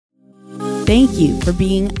Thank you for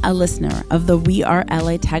being a listener of the We Are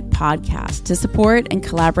LA Tech podcast. To support and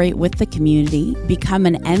collaborate with the community, become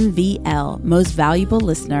an MVL Most Valuable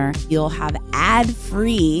Listener. You'll have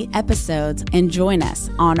ad-free episodes and join us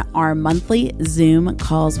on our monthly Zoom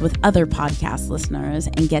calls with other podcast listeners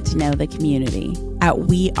and get to know the community at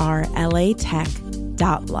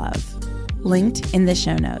WeAreLATech.love. Linked in the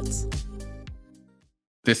show notes.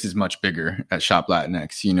 This is much bigger at Shop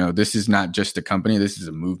Latinx. You know, this is not just a company, this is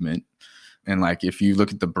a movement. And like, if you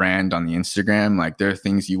look at the brand on the Instagram, like there are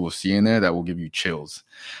things you will see in there that will give you chills.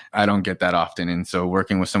 I don't get that often. And so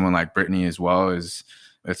working with someone like Brittany as well it's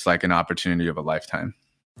like an opportunity of a lifetime.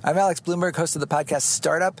 I'm Alex Bloomberg, host of the podcast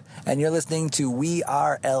Startup, and you're listening to We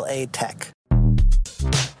Are LA Tech.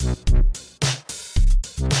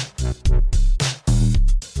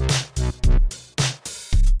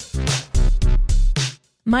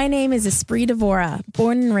 My name is Esprit Devora,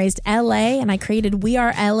 born and raised LA, and I created We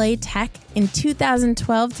Are LA Tech in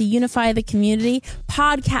 2012 to unify the community.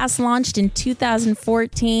 Podcast launched in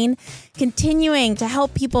 2014, continuing to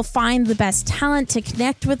help people find the best talent, to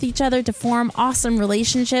connect with each other, to form awesome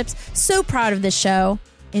relationships. So proud of this show.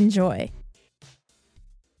 Enjoy.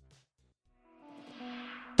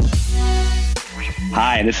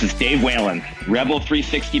 Hi, this is Dave Whalen, Rebel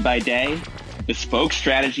 360 by day, Bespoke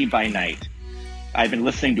Strategy by night. I've been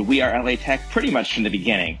listening to We Are LA Tech pretty much from the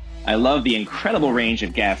beginning. I love the incredible range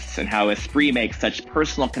of guests and how Esprit makes such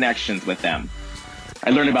personal connections with them. I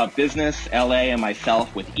learn about business, LA, and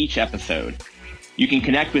myself with each episode. You can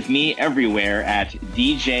connect with me everywhere at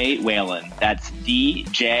DJ Whalen. That's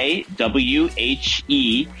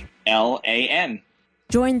DJWHELAN.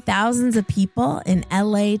 Join thousands of people in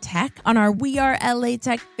LA Tech on our We Are LA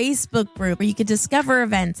Tech Facebook group, where you can discover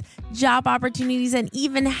events, job opportunities, and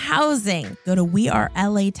even housing. Go to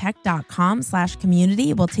wearelatech.com/community.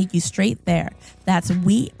 It will take you straight there. That's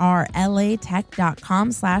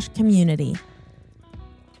wearelatech.com/community.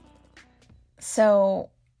 So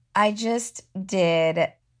I just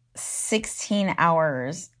did 16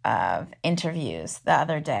 hours of interviews the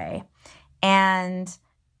other day, and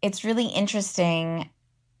it's really interesting.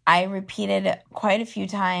 I repeated quite a few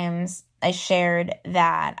times. I shared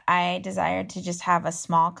that I desired to just have a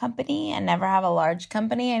small company and never have a large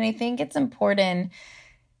company. And I think it's important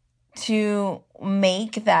to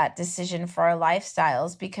make that decision for our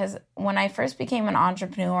lifestyles, because when I first became an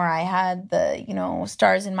entrepreneur, I had the,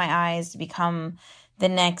 stars in my eyes to become the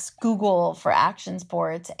next Google for action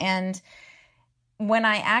sports. And when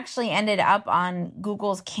I actually ended up on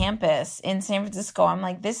Google's campus in San Francisco, I'm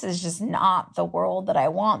like, this is just not the world that I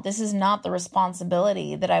want. This is not the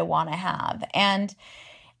responsibility that I want to have. And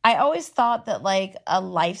I always thought that like a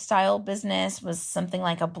lifestyle business was something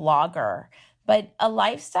like a blogger. But a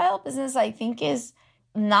lifestyle business, I think, is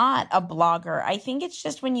not a blogger. I think it's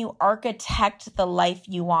just when you architect the life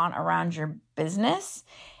you want around your business.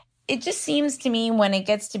 It just seems to me when it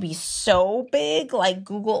gets to be so big, like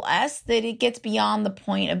Google-esque, that it gets beyond the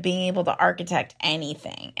point of being able to architect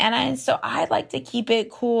anything. So I'd like to keep it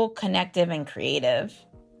cool, connective, and creative.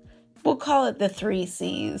 We'll call it the 3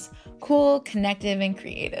 C's. Cool, connective, and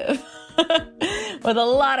creative. With a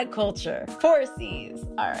lot of culture. 4 C's.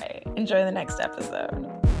 All right. Enjoy the next episode.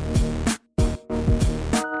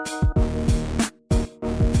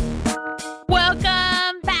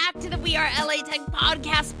 Welcome back to the We Are LA Tech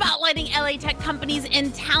podcast, spotlighting LA Tech companies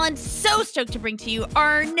and talent. So stoked to bring to you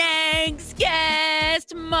our next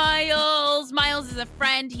guest, Miles. Miles is a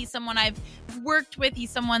friend. He's someone I've worked with.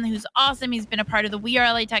 He's someone who's awesome. He's been a part of the We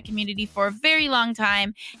Are LA Tech community for a very long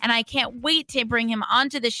time. And I can't wait to bring him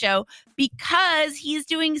onto the show because he's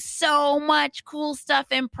doing so much cool stuff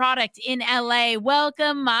and product in LA.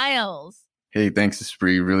 Welcome, Miles. Hey, thanks,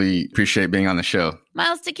 Esprit. Really appreciate being on the show.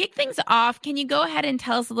 Miles, to kick things off, can you go ahead and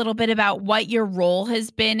tell us a little bit about what your role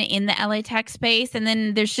has been in the LA Tech space? And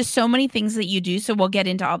then there's just so many things that you do, so we'll get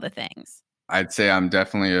into all the things. I'd say I'm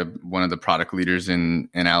definitely one of the product leaders in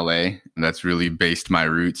LA. That's really based my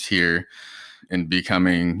roots here in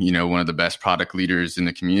becoming, one of the best product leaders in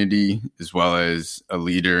the community, as well as a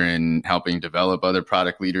leader in helping develop other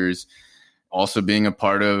product leaders. Also being a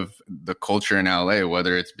part of the culture in LA,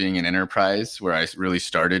 whether it's being an enterprise where I really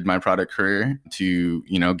started my product career to,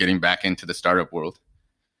 getting back into the startup world.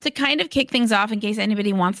 To kind of kick things off, in case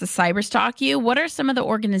anybody wants to cyber stalk you, what are some of the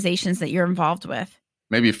organizations that you're involved with?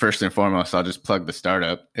 Maybe first and foremost, I'll just plug the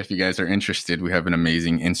startup. If you guys are interested, we have an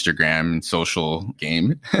amazing Instagram and social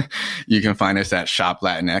game. You can find us at Shop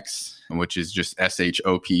Latinx, which is just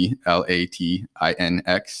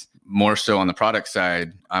ShopLatinx. More so on the product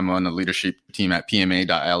side, I'm on the leadership team at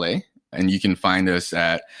PMA.LA, and you can find us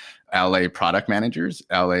at LA product managers,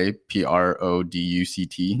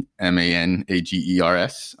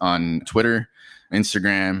 LAPRODUCTMANAGERS on Twitter,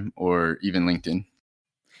 Instagram, or even LinkedIn.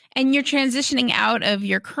 And you're transitioning out of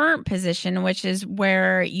your current position, which is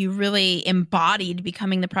where you really embodied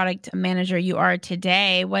becoming the product manager you are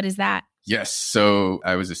today. What is that? Yes. So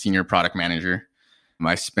I was a senior product manager.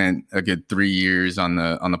 I spent a good 3 years on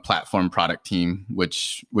the platform product team,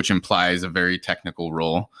 which implies a very technical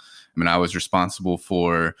role. I mean, I was responsible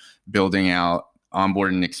for building out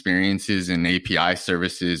onboarding experiences and API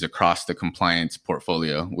services across the compliance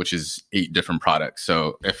portfolio, which is 8 different products.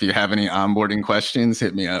 So if you have any onboarding questions,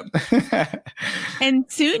 hit me up. And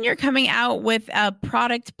soon you're coming out with a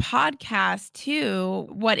product podcast too.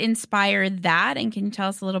 What inspired that? And can you tell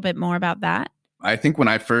us a little bit more about that? I think when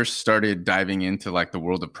I first started diving into like the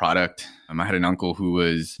world of product, I had an uncle who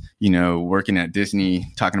was, working at Disney,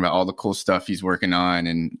 talking about all the cool stuff he's working on.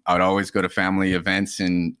 And I would always go to family events,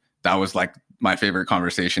 and that was like my favorite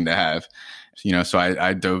conversation to have, so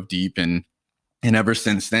I dove deep, and ever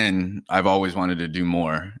since then, I've always wanted to do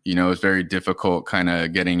more. It was very difficult kind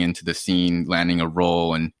of getting into the scene, landing a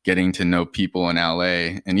role and getting to know people in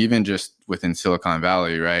LA and even just within Silicon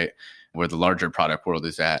Valley, right? Where the larger product world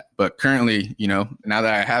is at. But currently, now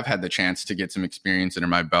that I have had the chance to get some experience under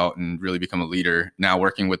my belt and really become a leader, now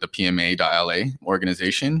working with the PMA.LA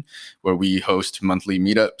organization, where we host monthly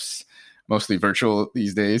meetups, mostly virtual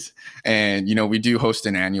these days. And, we do host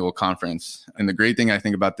an annual conference. And the great thing I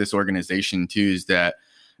think about this organization too is that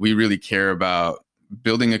we really care about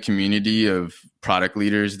building a community of product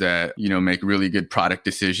leaders that, make really good product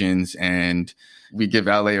decisions. And we give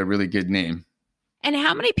LA a really good name. And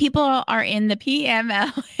how many people are in the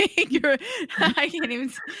PML? I can't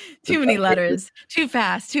even, too many letters, too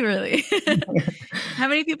fast, too early. How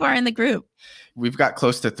many people are in the group? We've got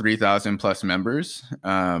close to 3,000 plus members,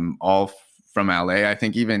 all from LA. I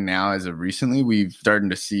think even now, as of recently, we've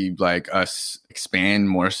started to see like us expand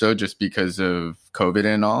more so just because of COVID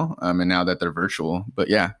and all, and now that they're virtual. But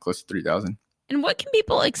yeah, close to 3,000. And what can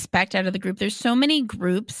people expect out of the group? There's so many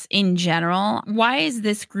groups in general. Why is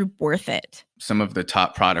this group worth it? Some of the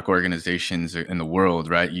top product organizations in the world,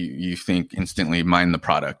 right? You think instantly Mind the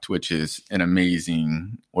Product, which is an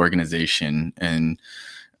amazing organization. And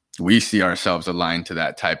we see ourselves aligned to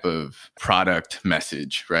that type of product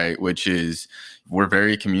message, right? Which is we're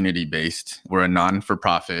very community based. We're a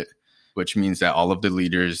non-for-profit, which means that all of the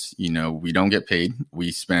leaders, we don't get paid.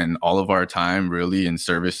 We spend all of our time really in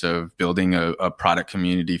service of building a product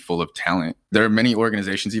community full of talent. There are many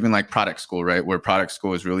organizations, even like Product School, right? Where Product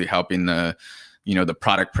School is really helping the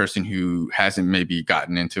product person who hasn't maybe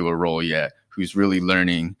gotten into a role yet, who's really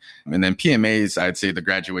learning. And then PMAs, I'd say the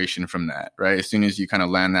graduation from that, right? As soon as you kind of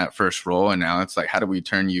land that first role, and now it's like, how do we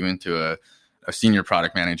turn you into a senior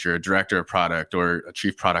product manager, a director of product, or a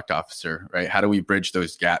chief product officer, right? How do we bridge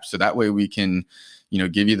those gaps? So that way we can,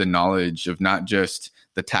 give you the knowledge of not just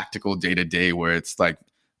the tactical day-to-day where it's like,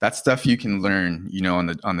 that stuff you can learn,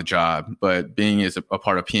 on the job, but being as a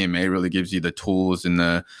part of PMA really gives you the tools and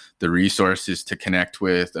the resources to connect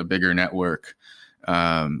with a bigger network,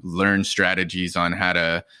 learn strategies on how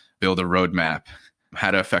to build a roadmap, how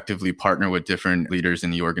to effectively partner with different leaders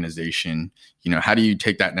in the organization. How do you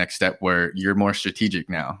take that next step where you're more strategic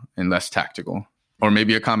now and less tactical, or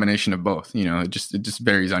maybe a combination of both? It just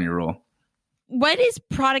varies on your role. What is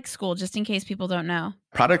Product School, just in case people don't know?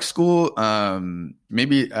 Product School,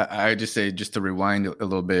 maybe I just say, just to rewind a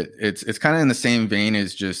little bit, it's kind of in the same vein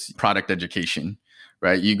as just product education,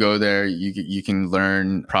 right? You go there, you can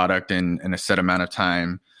learn product in a set amount of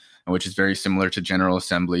time, which is very similar to General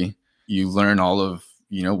Assembly. You learn all of,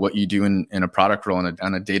 what you do in a product role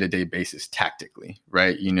on a day-to-day basis tactically,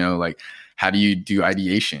 right? Like, how do you do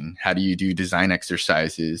ideation? How do you do design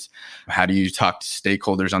exercises? How do you talk to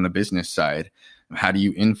stakeholders on the business side? How do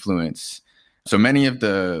you influence? So many of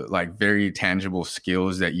the like very tangible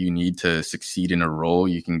skills that you need to succeed in a role,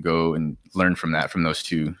 you can go and learn from those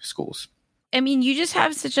 2 schools. I mean, you just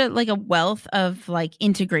have such a wealth of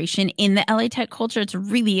integration in the LA tech culture. It's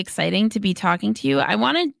really exciting to be talking to you. I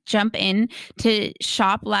want to jump in to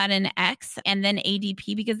Shop Latinx and then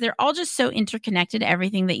ADP because they're all just so interconnected,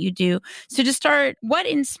 everything that you do. So to start, what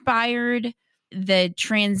inspired the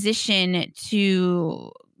transition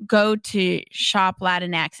to go to Shop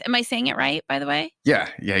Latinx? Am I saying it right, by the way? Yeah,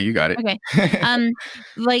 you got it. Okay.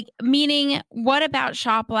 Meaning, what about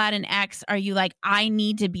Shop Latinx are you like, I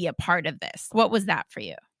need to be a part of this? What was that for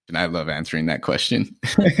you? And I love answering that question.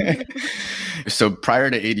 So prior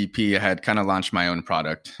to ADP, I had kind of launched my own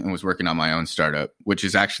product and was working on my own startup, which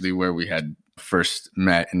is actually where we had first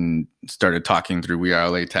met and started talking through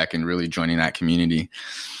WeAreLATech and really joining that community.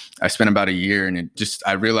 I spent about a year, and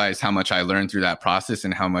I realized how much I learned through that process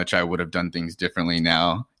and how much I would have done things differently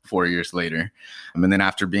now 4 years later. And then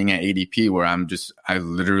after being at ADP, where I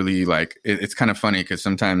literally it's kind of funny because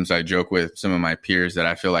sometimes I joke with some of my peers that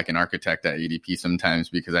I feel like an architect at ADP sometimes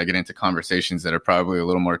because I get into conversations that are probably a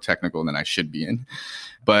little more technical than I should be in.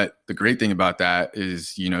 But the great thing about that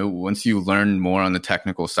is, once you learn more on the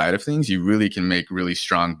technical side of things, you really can make really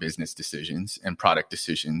strong business decisions and product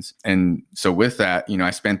decisions. And so with that,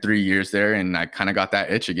 I spent 3 years there and I kind of got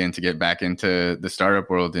that itch again to get back into the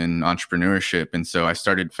startup world and entrepreneurship. And so I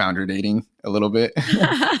started founder dating a little bit.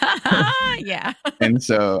 Yeah. And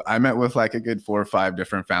so I met with like a good 4 or 5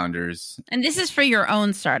 different founders. And this is for your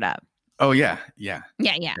own startup. Oh, yeah.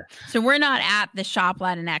 So we're not at the Shop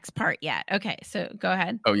Latinx part yet. Okay, so go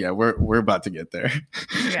ahead. Oh, yeah, we're about to get there.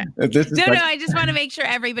 Yeah. No, I just want to make sure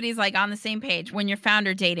everybody's like on the same page. When you're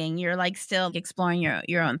founder dating, you're like still exploring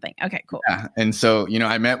your own thing. Okay, cool. Yeah. And so,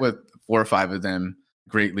 I met with 4 or 5 of them,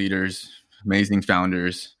 great leaders, amazing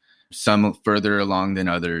founders, some further along than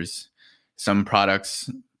others, some products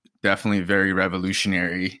definitely very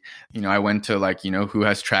revolutionary. I went to who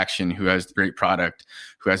has traction, who has great product,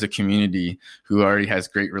 who has a community, who already has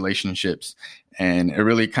great relationships. And it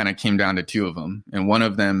really kind of came down to 2 of them. And one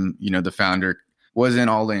of them, the founder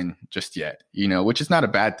wasn't all in just yet, which is not a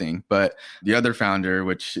bad thing. But the other founder,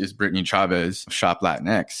 which is Brittany Chavez, Shop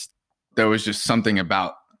Latinx, there was just something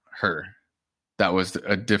about her that was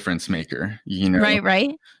a difference maker,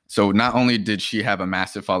 Right. So not only did she have a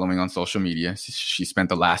massive following on social media, she spent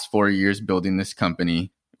the last 4 years building this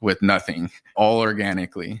company with nothing, all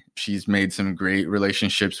organically. She's made some great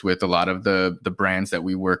relationships with a lot of the brands that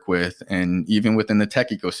we work with, and even within the tech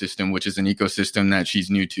ecosystem, which is an ecosystem that she's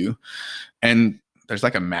new to. And there's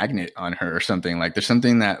like a magnet on her or something. Like there's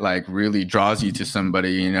something that like really draws you to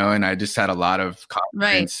somebody, and I just had a lot of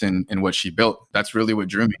confidence in what she built. That's really what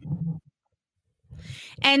drew me.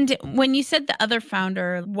 And when you said the other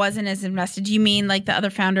founder wasn't as invested, do you mean like the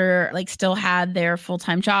other founder like still had their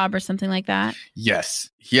full-time job or something like that? Yes.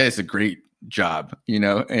 He has a great job,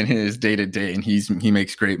 in his day-to-day, and he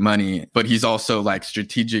makes great money, but he's also like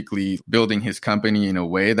strategically building his company in a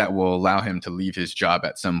way that will allow him to leave his job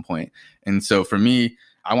at some point. And so for me,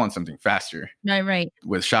 I want something faster. Right.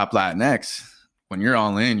 With Shop Latinx, when you're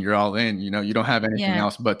all in, you're all in, you don't have anything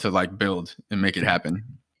else but to like build and make it happen.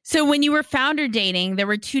 So when you were founder dating, there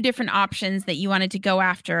were 2 different options that you wanted to go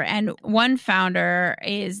after. And one founder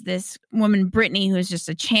is this woman, Brittany, who is just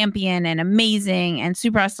a champion and amazing and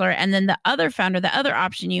super hustler. And then the other founder, the other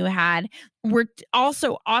option you had, were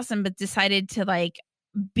also awesome, but decided to like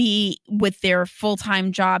be with their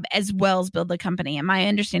full-time job as well as build the company. Am I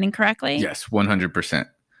understanding correctly? Yes, 100%.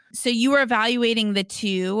 So you were evaluating the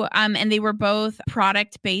 2, and they were both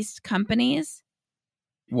product-based companies?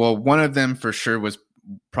 Well, one of them for sure was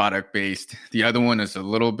product based. The other one is a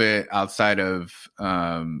little bit outside of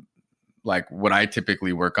like what I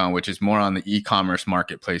typically work on, which is more on the e-commerce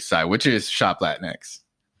marketplace side, which is Shop Latinx.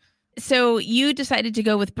 So you decided to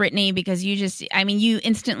go with Brittany because you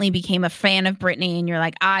instantly became a fan of Brittany, and you're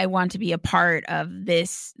like, I want to be a part of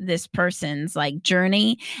this person's like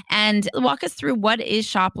journey. And walk us through, what is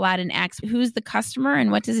Shop Latinx? Who's the customer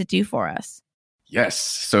and what does it do for us? Yes.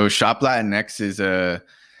 So Shop Latinx is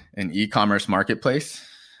an e-commerce marketplace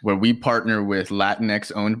where we partner with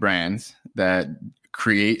Latinx owned brands that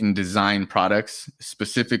create and design products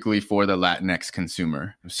specifically for the Latinx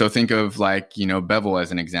consumer. So think of like, Bevel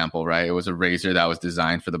as an example, right? It was a razor that was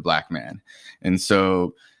designed for the Black man. And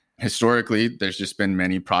so historically, there's just been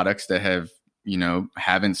many products that have,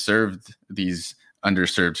 haven't served these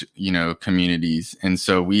underserved, communities. And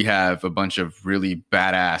so we have a bunch of really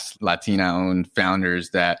badass Latina owned founders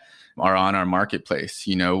that are on our marketplace.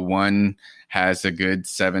 One has a good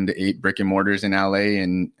 7 to 8 brick and mortars in LA,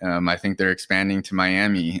 and I think they're expanding to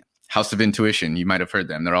Miami. House of Intuition, you might have heard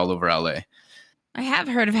them. They're all over LA. I have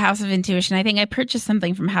heard of House of Intuition. I think I purchased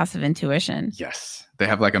something from House of Intuition. Yes, they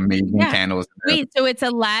have like amazing candles. Wait, so it's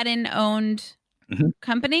a Latin-owned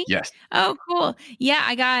company? Yes. Oh, cool. Yeah,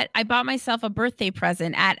 I bought myself a birthday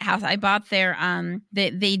present at House. I bought their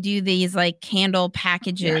they do these like candle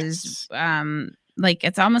packages. Yes. Like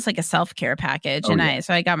it's almost like a self-care package.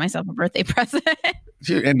 So I got myself a birthday present.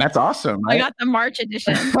 Dude, and that's awesome, right? I got the March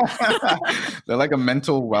edition. They're like a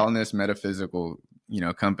mental wellness, metaphysical,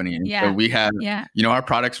 company. And so we have, our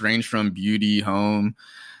products range from beauty, home,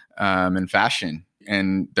 and fashion.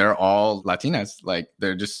 And they're all Latinas. Like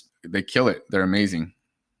they kill it. They're amazing.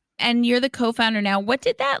 And you're the co-founder now. What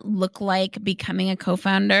did that look like becoming a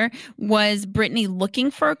co-founder? Was Brittany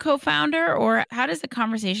looking for a co-founder, or how does a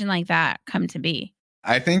conversation like that come to be?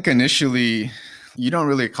 I think initially, You don't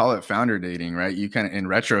really call it founder dating, right? You kind of, in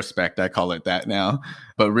retrospect, I call it that now.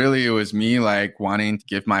 But really, it was me like wanting to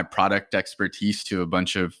give my product expertise to a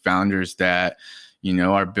bunch of founders that,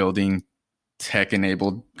 are building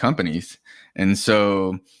tech-enabled companies. And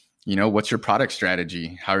so, what's your product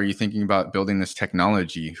strategy? How are you thinking about building this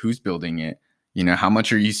technology? Who's building it? How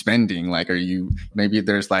much are you spending? Like, maybe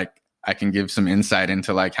there's like, I can give some insight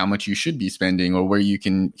into like how much you should be spending or where you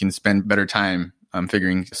can spend better time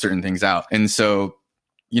figuring certain things out. And so,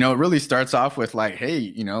 it really starts off with like,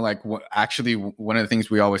 hey, actually one of the things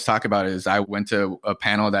we always talk about is I went to a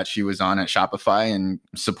panel that she was on at Shopify and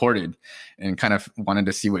supported and kind of wanted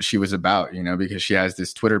to see what she was about, because she has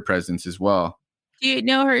this Twitter presence as well. Do you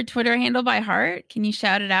know her Twitter handle by heart? Can you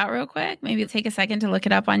shout it out real quick? Maybe take a second to look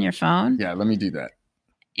it up on your phone. Yeah, let me do that.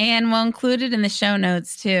 And we'll include it in the show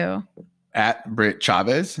notes too. At Britt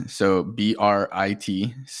Chavez. So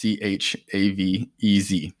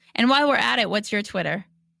BritChavez. And while we're at it, what's your Twitter?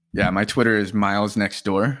 Yeah, my Twitter is Miles Next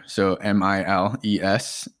Door. So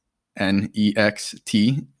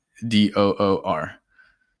MilesNextDoor.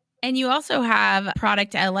 And you also have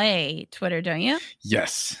Product LA Twitter, don't you?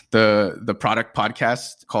 Yes. The product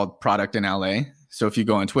podcast called Product in LA. So if you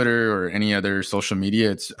go on Twitter or any other social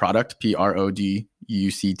media, it's Product,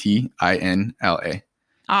 PRODUCTINLA.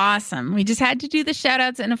 Awesome. We just had to do the shout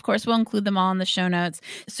outs, and of course, we'll include them all in the show notes.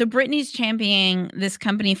 So Brittany's championing this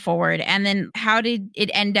company forward. And then how did it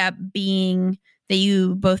end up being that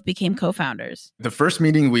you both became co-founders? The first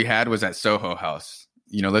meeting we had was at Soho House.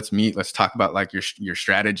 Let's meet, let's talk about like your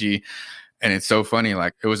strategy. And it's so funny,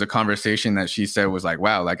 like it was a conversation that she said was like,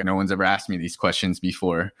 wow, like no one's ever asked me these questions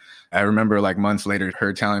before. I remember like months later,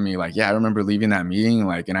 her telling me like, yeah, I remember leaving that meeting,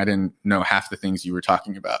 like, and I didn't know half the things you were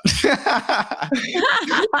talking about.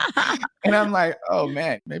 And I'm like, oh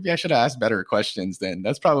man, maybe I should have asked better questions then.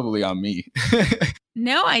 That's probably on me.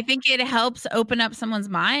 No, I think it helps open up someone's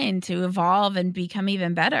mind to evolve and become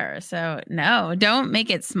even better. So no, don't make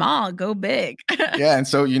it small, go big. Yeah. And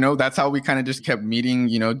so, that's how we kind of just kept meeting,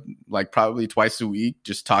 like probably twice a week,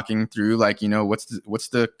 just talking through like, what's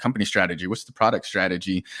the company strategy? What's the product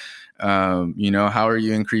strategy? How are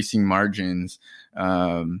you increasing margins?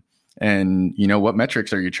 And, what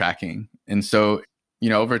metrics are you tracking? And so,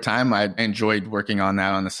 over time, I enjoyed working on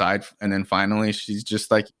that on the side. And then finally, she's just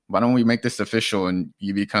like, why don't we make this official and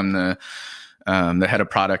you become the head of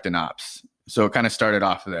product and ops? So it kind of started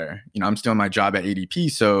off there. I'm still in my job at ADP.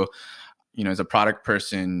 So, as a product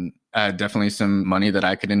person, definitely some money that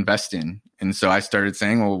I could invest in. And so I started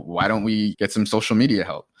saying, well, why don't we get some social media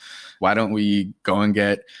help? Why don't we go and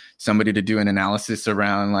get somebody to do an analysis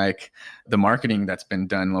around like the marketing that's been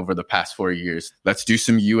done over the past 4 years? Let's do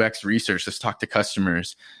some UX research. Let's talk to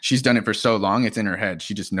customers. She's done it for so long. It's in her head.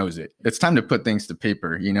 She just knows it. It's time to put things to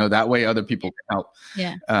paper, that way other people can help.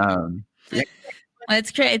 Yeah. Yeah. Well,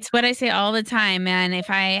 it's what I say all the time, man. If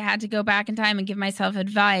I had to go back in time and give myself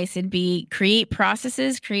advice, it'd be create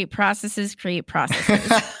processes.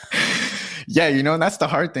 Yeah, and that's the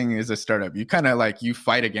hard thing as a startup. You kind of like, you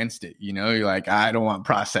fight against it, you're like, I don't want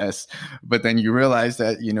process. But then you realize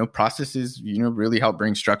that, processes, really help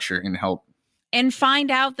bring structure and help. And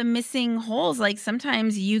find out the missing holes. Like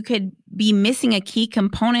sometimes you could be missing a key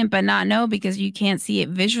component, but not know because you can't see it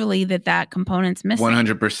visually that component's missing.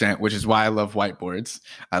 100%, which is why I love whiteboards.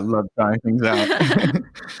 I love trying things out.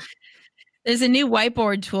 There's a new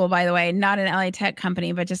whiteboard tool, by the way, not an LA tech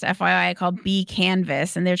company, but just FYI, called B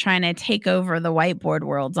Canvas, and they're trying to take over the whiteboard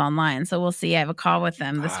worlds online. So we'll see. I have a call with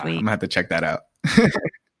them this week. I'm gonna have to check that out.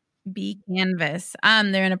 B Canvas.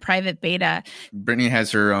 They're in a private beta. Brittany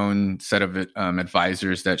has her own set of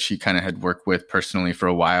advisors that she kind of had worked with personally for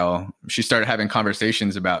a while. She started having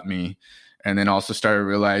conversations about me, and then also started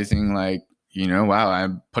realizing like, wow,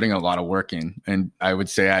 I'm putting a lot of work in. And I would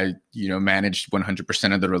say I, managed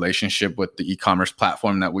 100% of the relationship with the e-commerce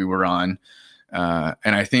platform that we were on.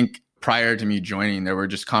 And I think prior to me joining, there were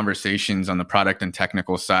just conversations on the product and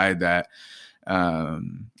technical side that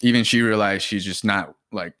even she realized she's just not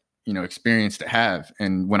like, experience to have.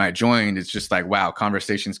 And when I joined, it's just like, wow,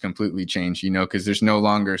 conversations completely changed, because there's no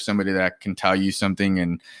longer somebody that can tell you something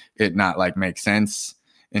and it not like make sense.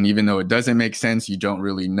 And even though it doesn't make sense, you don't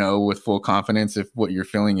really know with full confidence if what you're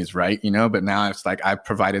feeling is right, but now it's like, I've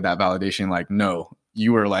provided that validation, like, no,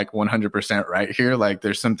 you were like 100% right here. Like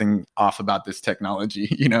there's something off about this technology,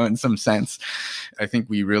 in some sense. I think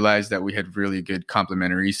we realized that we had really good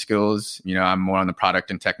complementary skills. I'm more on the product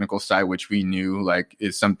and technical side, which we knew like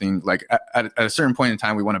is something like at a certain point in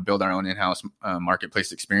time, we want to build our own in-house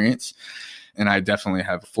marketplace experience. And I definitely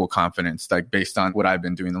have full confidence, like based on what I've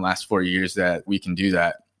been doing the last 4 years, that we can do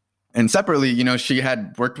that. And separately, she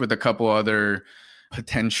had worked with a couple other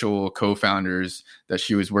potential co-founders that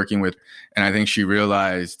she was working with. And I think she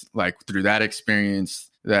realized like through that experience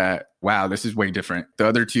that, wow, this is way different. The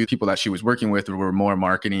other two people that she was working with were more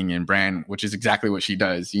marketing and brand, which is exactly what she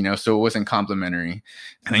does, so it wasn't complementary.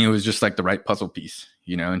 I think it was just like the right puzzle piece,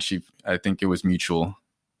 and I think it was mutual.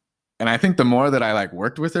 And I think the more that I like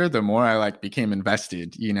worked with her, the more I like became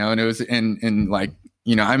invested, and it was in like,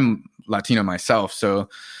 I'm Latino myself. So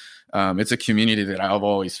it's a community that I've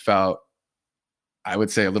always felt, I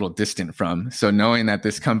would say, a little distant from. So knowing that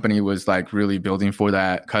this company was like really building for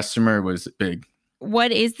that customer was big.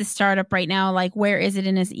 What is the startup right now? Like, where is it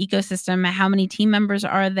in its ecosystem? How many team members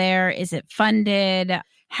are there? Is it funded?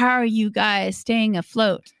 How are you guys staying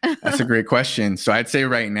afloat? That's a great question. So I'd say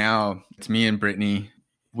right now, it's me and Brittany.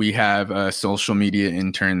 We have a social media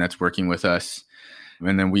intern that's working with us.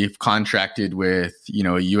 And then we've contracted with,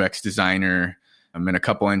 a UX designer and a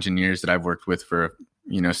couple engineers that I've worked with for,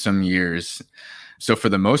 some years. So for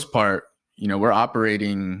the most part, we're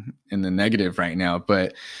operating in the negative right now,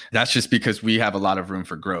 but that's just because we have a lot of room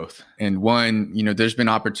for growth. And one, there's been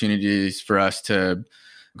opportunities for us to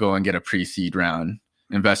go and get a pre-seed round.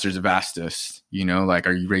 Investors have asked us, like,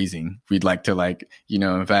 are you raising? We'd like to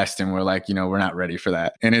invest. And we're like, we're not ready for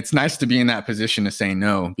that. And it's nice to be in that position to say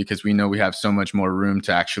no, because we know we have so much more room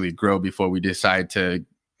to actually grow before we decide to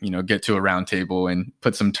get to a round table and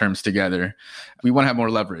put some terms together. We want to have more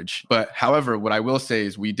leverage. But however, what I will say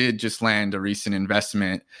is we did just land a recent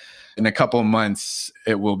investment. In a couple of months,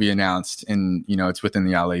 it will be announced, and it's within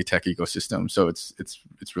the WeAreLATech ecosystem. So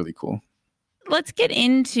it's really cool. Let's get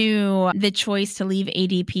into the choice to leave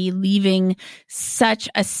ADP, leaving such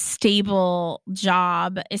a stable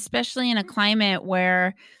job, especially in a climate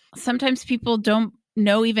where sometimes people don't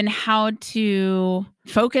know even how to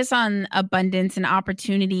focus on abundance and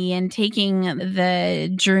opportunity and taking the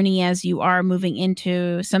journey as you are moving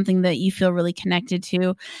into something that you feel really connected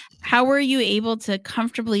to. How were you able to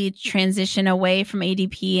comfortably transition away from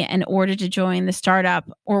ADP in order to join the startup,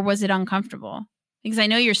 or was it uncomfortable? Because I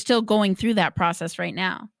know you're still going through that process right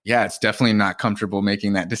now. Yeah, it's definitely not comfortable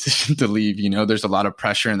making that decision to leave. There's a lot of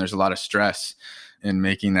pressure and there's a lot of stress in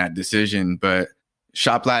making that decision, but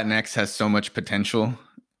Shop Latinx has so much potential,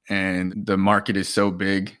 and the market is so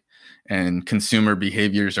big, and consumer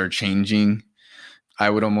behaviors are changing. I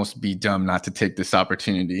would almost be dumb not to take this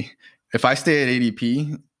opportunity. If I stay at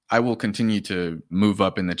ADP, I will continue to move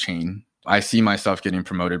up in the chain. I see myself getting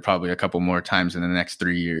promoted probably a couple more times in the next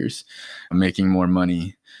 3 years, making more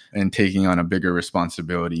money and taking on a bigger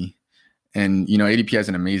responsibility. And, ADP has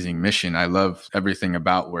an amazing mission. I love everything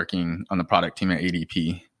about working on the product team at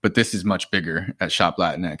ADP. But this is much bigger at Shop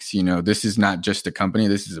Latinx. This is not just a company.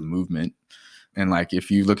 This is a movement. And like, if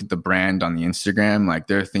you look at the brand on the Instagram, like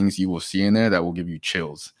there are things you will see in there that will give you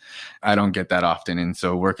chills. I don't get that often. And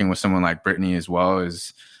so working with someone like Brittany as well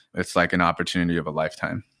it's like an opportunity of a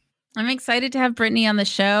lifetime. I'm excited to have Brittany on the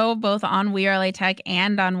show, both on WeAreLATech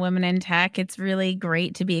and on Women in Tech. It's really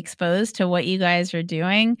great to be exposed to what you guys are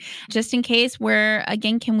doing. Just in case, where,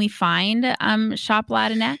 again, can we find Shop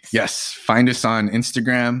Latinx? Yes. Find us on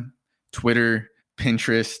Instagram, Twitter,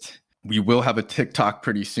 Pinterest. We will have a TikTok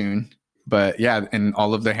pretty soon. But yeah, and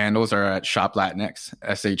all of the handles are at Shop Latinx,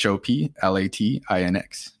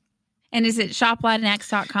 ShopLatinx. And is it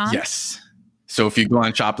shoplatinx.com? Yes. So if you go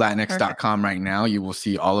on shoplatinx.com right now, you will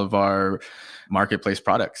see all of our marketplace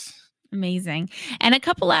products. Amazing. And a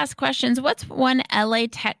couple last questions. What's one LA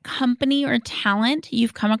tech company or talent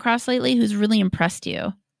you've come across lately who's really impressed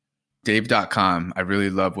you? Dave.com. I really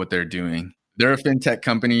love what they're doing. They're a fintech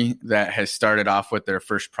company that has started off with their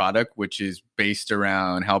first product, which is based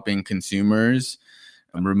around helping consumers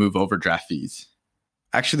remove overdraft fees.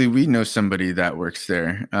 Actually, we know somebody that works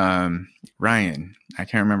there. Ryan. I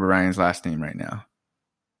can't remember Ryan's last name right now.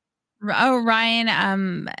 Oh,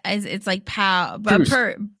 Ryan. It's like Proust.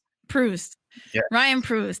 Yeah. Ryan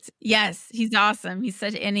Proust. Yes, he's awesome. He's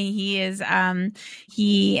such he is.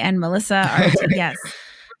 He and Melissa are. Yes,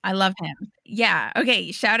 I love him. Yeah.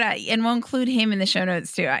 Okay. Shout out, and we'll include him in the show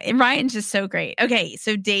notes too. And Ryan's just so great. Okay.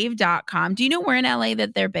 So Dave.com. Do you know where in LA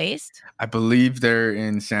that they're based? I believe they're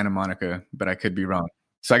in Santa Monica, but I could be wrong.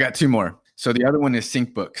 So I got two more. So the other one is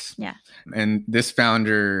SyncBooks. Yeah. And this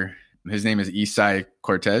founder, his name is Isai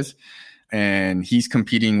Cortez, and he's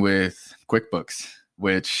competing with QuickBooks,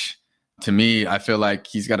 which to me, I feel like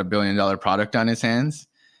he's got $1 billion product on his hands.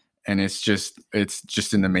 And it's just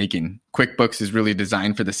in the making. QuickBooks is really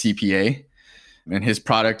designed for the CPA, and his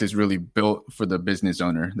product is really built for the business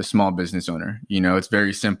owner, the small business owner. It's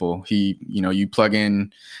very simple. You plug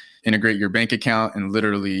in integrate your bank account, and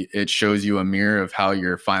literally it shows you a mirror of how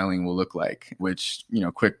your filing will look like, which,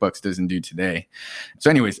 QuickBooks doesn't do today. So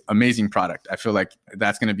anyways, amazing product. I feel like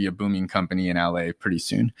that's going to be a booming company in LA pretty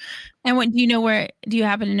soon. And what do you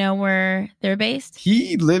happen to know where they're based?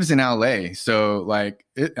 He lives in LA. So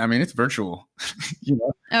it's virtual,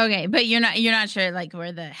 Okay. But you're not sure like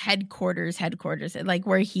where the headquarters, like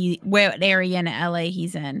what area in LA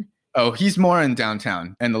he's in. Oh, he's more in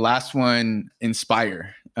downtown. And the last one,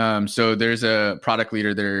 Inspire. So there's a product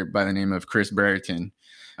leader there by the name of Chris Brereton.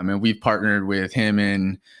 We've partnered with him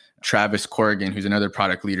and Travis Corrigan, who's another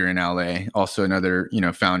product leader in LA, also another,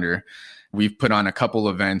 founder. We've put on a couple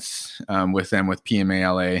events with them with PMA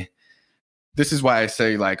LA. This is why I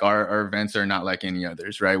say like our events are not like any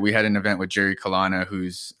others, right? We had an event with Jerry Kalana,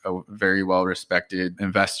 who's a very well-respected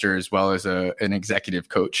investor as well as an executive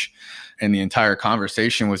coach. And the entire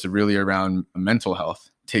conversation was really around mental health,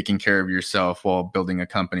 taking care of yourself while building a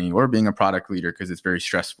company or being a product leader, because it's very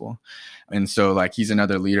stressful. And so like he's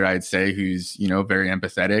another leader, I'd say, who's, very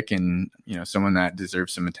empathetic and, someone that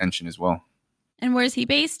deserves some attention as well. And where's he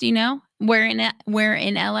based? Do you know? Where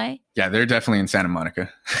in LA? Yeah, they're definitely in Santa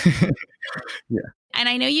Monica. Yeah. And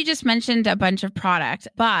I know you just mentioned a bunch of product,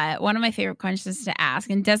 but one of my favorite questions to ask,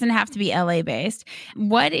 and doesn't have to be LA based,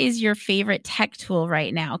 what is your favorite tech tool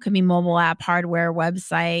right now? It could be mobile app, hardware,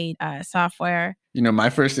 website, software. My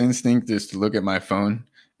first instinct is to look at my phone.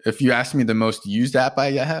 If you ask me the most used app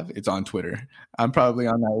I have, it's on Twitter. I'm probably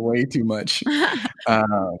on that way too much.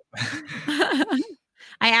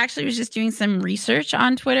 I actually was just doing some research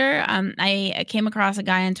on Twitter. I came across a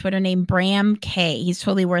guy on Twitter named Bram K. He's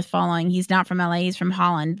totally worth following. He's not from LA. He's from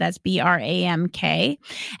Holland. That's BRAMK.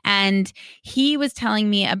 And he was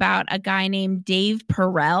telling me about a guy named Dave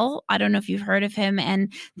Perel. I don't know if you've heard of him.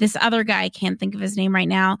 And this other guy, I can't think of his name right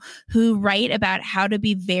now, who write about how to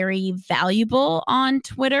be very valuable on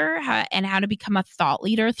Twitter and how to become a thought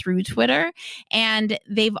leader through Twitter. And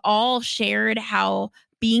they've all shared how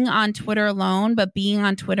being on Twitter alone, but being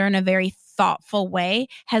on Twitter in a very thoughtful way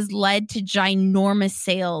has led to ginormous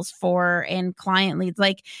sales and client leads.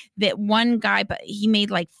 Like that one guy, but he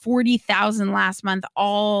made like 40,000 last month,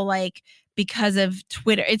 all like because of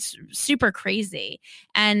Twitter. It's super crazy.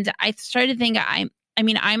 And I started thinking,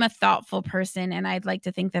 I'm a thoughtful person and I'd like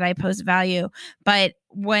to think that I post value. But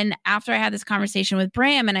after I had this conversation with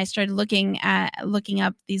Bram and I started looking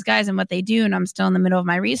up these guys and what they do, and I'm still in the middle of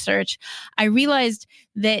my research, I realized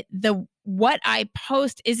that what I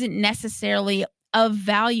post isn't necessarily of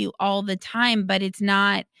value all the time, but it's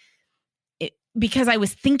not because I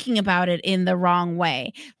was thinking about it in the wrong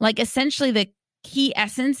way. Like essentially the key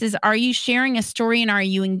essence is, are you sharing a story and are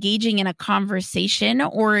you engaging in a conversation,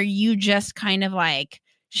 or are you just kind of like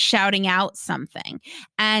shouting out something?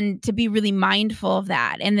 And to be really mindful of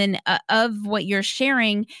that. And then of what you're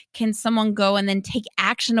sharing, can someone go and then take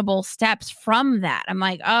actionable steps from that? I'm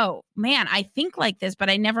like, oh man, I think like this, but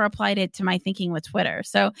I never applied it to my thinking with Twitter.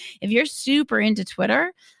 So if you're super into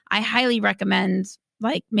Twitter, I highly recommend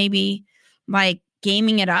maybe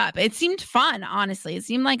gaming it up. It seemed fun, honestly. It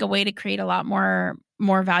seemed like a way to create a lot more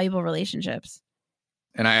valuable relationships.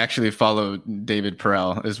 And I actually follow David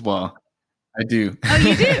Perel as well. I do. Oh,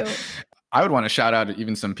 you do? I would want to shout out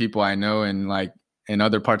even some people I know in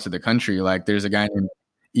other parts of the country. Like there's a guy named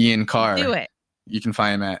Ian Carr. Do it. You can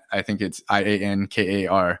find him at, I think it's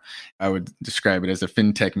IANKAR. I would describe it as a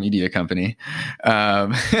fintech media company.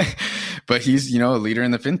 But he's, a leader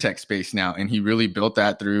in the fintech space now. And he really built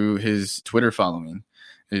that through his Twitter following,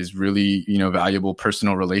 his really, valuable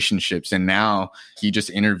personal relationships. And now he just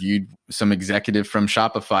interviewed some executive from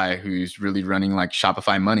Shopify who's really running like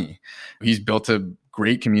Shopify Money. He's built a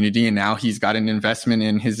great community and now he's got an investment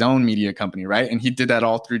in his own media company, right? And he did that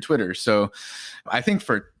all through Twitter. So I think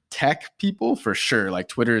for tech people, for sure, like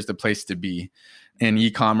Twitter is the place to be. And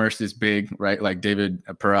e-commerce is big, right? Like David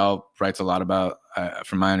Perel writes a lot about,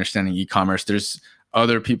 from my understanding, e-commerce. There's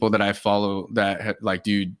other people that I follow that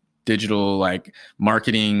do digital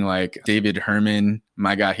marketing, like David Herman.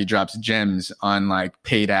 My God, he drops gems on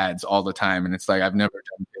paid ads all the time. And it's I've never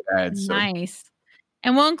done paid ads. Nice.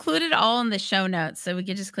 And we'll include it all in the show notes. So we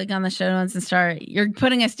could just click on the show notes and start. You're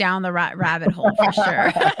putting us down the rabbit hole for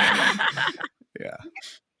sure. Yeah.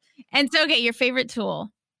 And so, okay, your favorite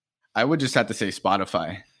tool? I would just have to say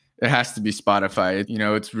Spotify. It has to be Spotify.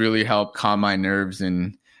 It's really helped calm my nerves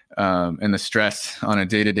and the stress on a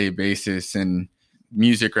day-to-day basis. And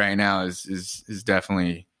music right now is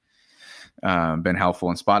definitely been helpful.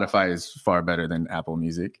 And Spotify is far better than Apple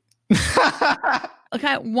Music. Okay,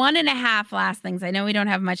 Okay, 1.5 last things. I know we don't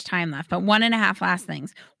have much time left, but 1.5 last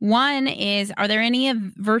things. One is, are there any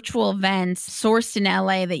virtual events sourced in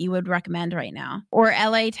LA that you would recommend right now? Or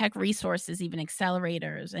LA Tech resources, even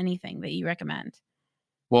accelerators, anything that you recommend?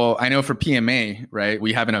 Well, I know for PMA, right,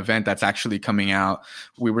 we have an event that's actually coming out.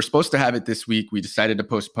 We were supposed to have it this week. We decided to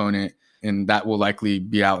postpone it, and that will likely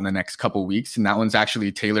be out in the next couple of weeks. And that one's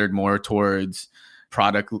actually tailored more towards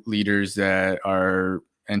product leaders that are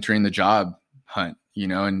entering the job hunt,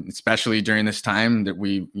 and especially during this time that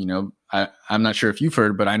I'm not sure if you've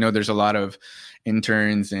heard, but I know there's a lot of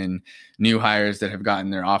interns and new hires that have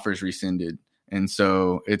gotten their offers rescinded. And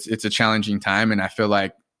so it's a challenging time. And I feel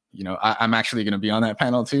like, I'm actually going to be on that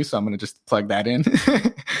panel too. So I'm going to just plug that in.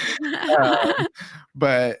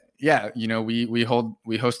 But yeah, we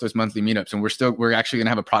host those monthly meetups, and we're actually going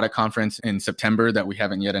to have a product conference in September that we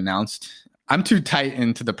haven't yet announced. I'm too tight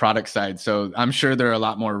into the product side, so I'm sure there are a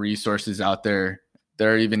lot more resources out there.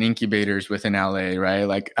 There are even incubators within LA, right?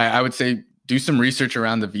 Like I would say do some research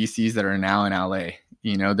around the VCs that are now in LA.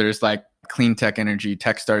 There's like Clean Tech Energy,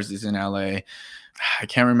 Techstars is in LA. I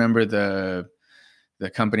can't remember the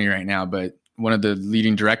company right now, but one of the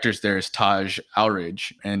leading directors there is Taj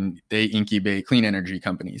Alridge, and they incubate clean energy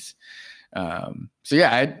companies. So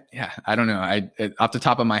yeah, I don't know. Off the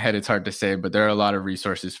top of my head, it's hard to say, but there are a lot of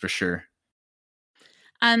resources for sure.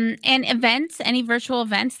 And events, any virtual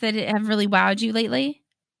events that have really wowed you lately?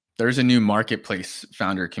 There's a new marketplace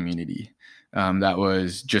founder community that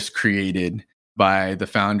was just created by the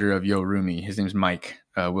founder of YoRumi. His name's Mike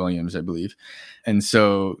Williams, I believe. And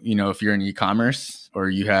so, if you're in e-commerce or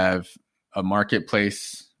you have a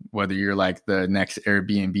marketplace, whether you're like the next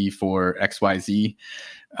Airbnb for XYZ,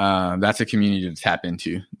 that's a community to tap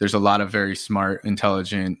into. There's a lot of very smart,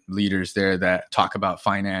 intelligent leaders there that talk about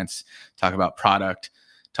finance, talk about product,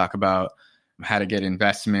 talk about how to get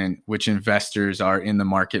investment, which investors are in the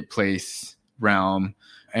marketplace realm,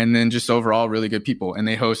 and then just overall really good people. And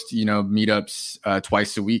they host, meetups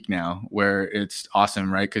twice a week now, where it's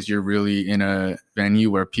awesome, right? Because you're really in a venue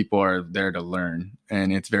where people are there to learn,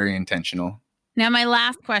 and it's very intentional. Now, my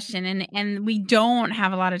last question, and we don't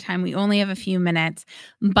have a lot of time. We only have a few minutes,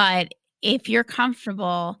 but if you're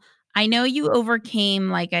comfortable, I know you overcame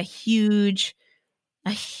like a huge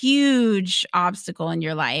obstacle in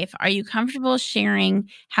your life. Are you comfortable sharing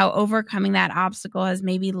how overcoming that obstacle has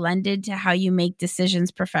maybe lended to how you make decisions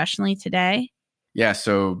professionally today? Yeah.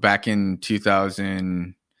 So back in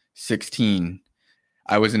 2016,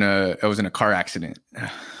 I was in a car accident,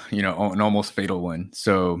 an almost fatal one.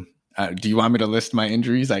 So do you want me to list my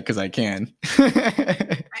injuries? Because I can.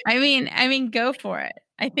 I mean, go for it.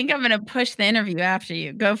 I think I'm going to push the interview after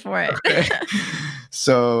you. Go for it. Okay.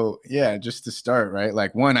 So yeah, just to start, right?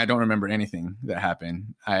 Like one, I don't remember anything that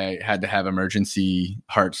happened. I had to have emergency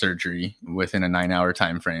heart surgery within a 9-hour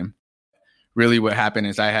time frame. Really what happened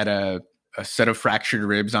is I had a set of fractured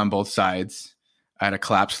ribs on both sides. I had a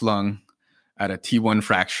collapsed lung. I had a T1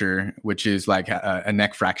 fracture, which is like a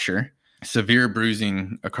neck fracture. Severe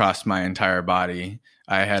bruising across my entire body.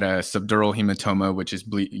 I had a subdural hematoma, which is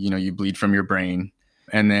you bleed from your brain.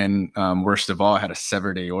 And then worst of all, I had a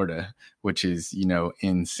severed aorta, which is,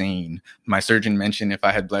 insane. My surgeon mentioned if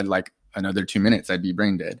I had bled like another 2 minutes, I'd be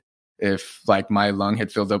brain dead. If like my lung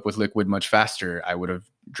had filled up with liquid much faster, I would have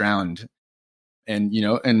drowned. And,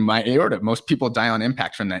 and my aorta, most people die on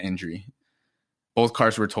impact from that injury. Both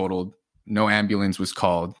cars were totaled. No ambulance was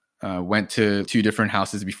called. Went to 2 different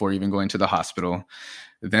houses before even going to the hospital.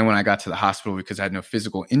 Then when I got to the hospital, because I had no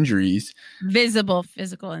physical injuries. Visible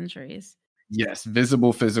physical injuries. Yes,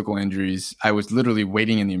 visible physical injuries. I was literally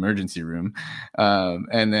waiting in the emergency room.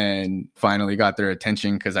 And then finally got their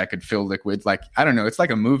attention because I could feel liquid. Like, I don't know, it's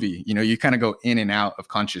like a movie. You kind of go in and out of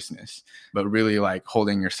consciousnly, but really like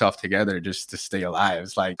holding yourself together just to stay alive.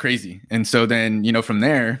 It's like crazy. And so then, from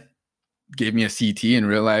there, gave me a CT and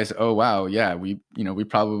realized, oh, wow, yeah, we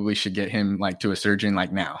probably should get him like to a surgeon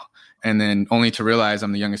like now. And then only to realize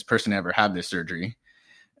I'm the youngest person to ever have this surgery.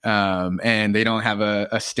 And they don't have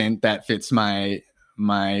a stent that fits my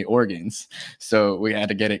organs. So we had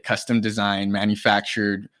to get it custom designed,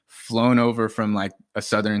 manufactured, flown over from like a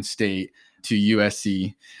southern state to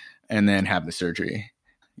USC, and then have the surgery.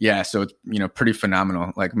 Yeah. So it's, pretty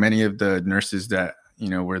phenomenal. Like many of the nurses that,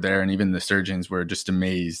 were there, and even the surgeons were just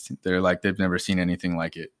amazed. They're like, they've never seen anything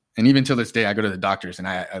like it. And even till this day, I go to the doctors and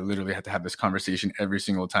I literally have to have this conversation every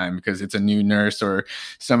single time because it's a new nurse or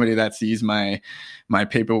somebody that sees my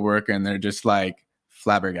paperwork and they're just like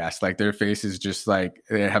flabbergasted. Like their face is just like,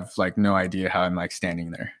 they have like no idea how I'm like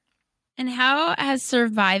standing there. And how has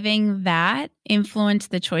surviving that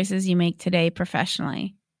influenced the choices you make today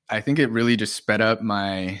professionally? I think it really just sped up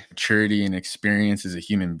my maturity and experience as a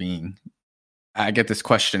human being. I get this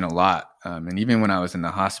question a lot. And even when I was in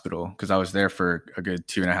the hospital, because I was there for a good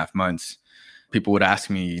 2.5 months, people would ask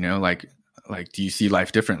me, like, do you see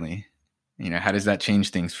life differently? How does that change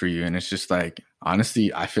things for you? And it's just like,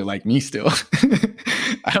 honestly, I feel like me still.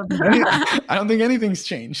 I don't think anything's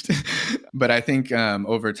changed. But I think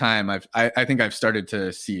over time, I think I've started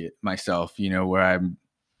to see it myself, where I'm,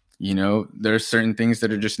 there's certain things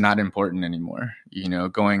that are just not important anymore,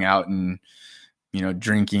 going out and,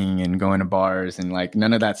 drinking and going to bars and like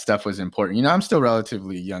none of that stuff was important. I'm still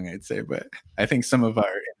relatively young, I'd say, but I think some of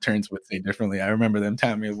our interns would say differently. I remember them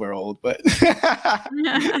telling me we're old, but it's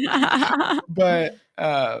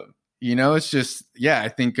just, I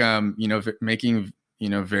think, making,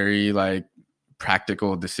 very like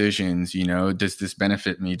practical decisions, does this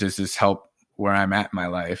benefit me? Does this help where I'm at in my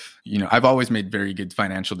life? I've always made very good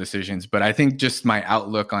financial decisions, but I think just my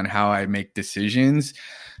outlook on how I make decisions,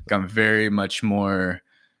 I'm very much more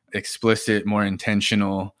explicit, more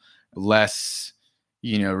intentional, less,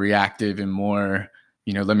 reactive, and more,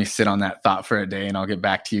 let me sit on that thought for a day and I'll get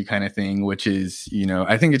back to you kind of thing, which is,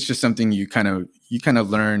 I think it's just something you kind of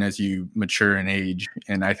learn as you mature in age.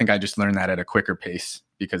 And I think I just learned that at a quicker pace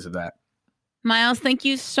because of that. Miles, thank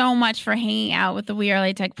you so much for hanging out with the We Are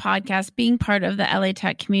LA podcast, being part of the LA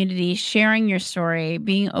Tech community, sharing your story,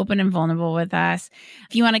 being open and vulnerable with us.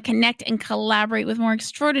 If you want to connect and collaborate with more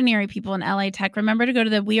extraordinary people in LA Tech, remember to go to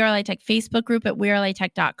the We Are LA Tech Facebook group at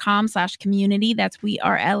wearelatech.com/community. That's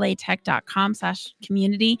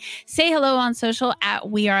wearelatech.com/community. Say hello on social at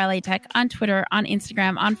We Are LA Tech, on Twitter, on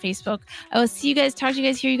Instagram, on Facebook. I will see you guys, talk to you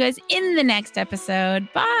guys, hear you guys in the next episode.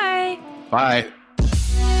 Bye. Bye.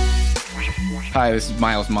 Hi, this is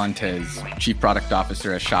Miles Montes, Chief Product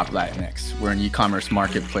Officer at Shop Latinx. We're an e-commerce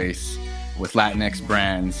marketplace with Latinx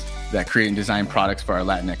brands that create and design products for our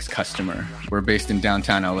Latinx customer. We're based in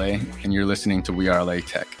downtown LA, and you're listening to We Are LA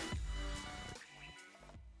Tech.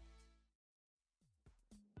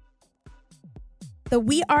 The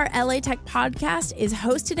We Are LA Tech podcast is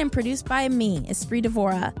hosted and produced by me, Esprit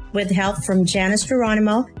Devora, with help from Janice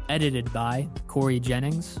Geronimo. Edited by Corey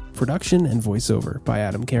Jennings. Production and voiceover by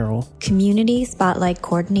Adam Carroll. Community Spotlight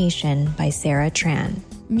Coordination by Sarah Tran.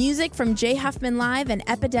 Music from Jay Huffman Live and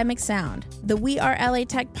Epidemic Sound. The We Are LA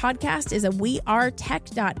Tech podcast is a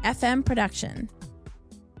wearetech.fm production.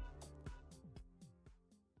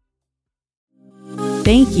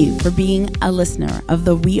 Thank you for being a listener of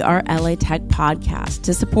the We Are LA Tech podcast.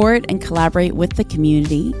 To support and collaborate with the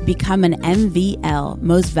community, become an MVL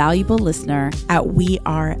Most Valuable Listener at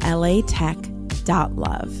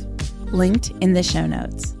wearelatech.love. Linked in the show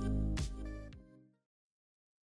notes.